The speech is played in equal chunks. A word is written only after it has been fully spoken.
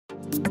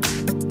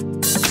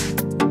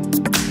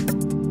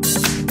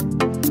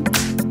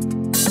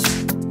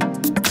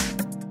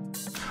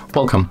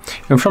Welcome.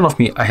 In front of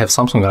me I have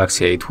Samsung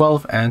Galaxy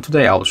A12, and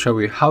today I will show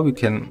you how you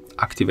can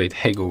activate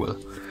Hey Google.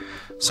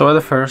 So at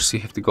the first you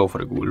have to go for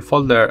the Google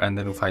folder and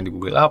then you find the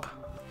Google app.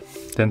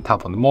 Then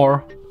tap on the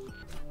More,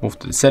 move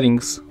to the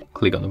settings,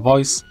 click on the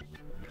voice,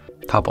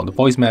 tap on the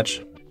voice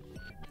match,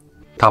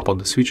 tap on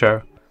the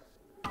switcher,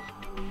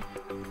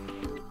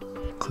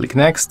 click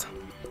next.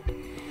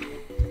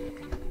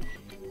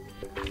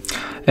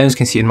 And as you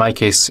can see, in my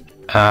case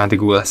the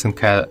Google Assistant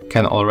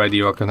can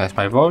already recognize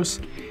my voice.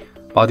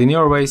 But in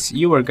your case,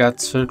 you will get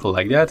circle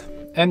like that,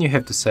 and you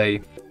have to say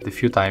a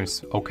few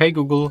times OK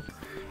Google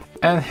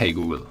and Hey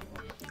Google.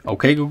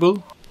 OK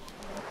Google,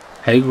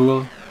 Hey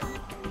Google,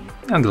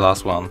 and the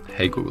last one,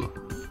 Hey Google.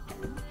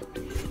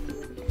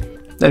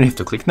 Then you have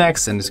to click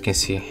next, and as you can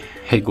see,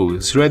 Hey Google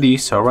is ready.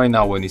 So right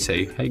now when you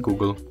say Hey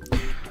Google,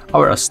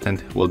 our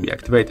assistant will be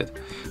activated.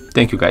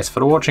 Thank you guys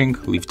for watching,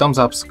 leave thumbs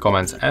ups,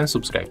 comments and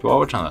subscribe to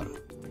our channel.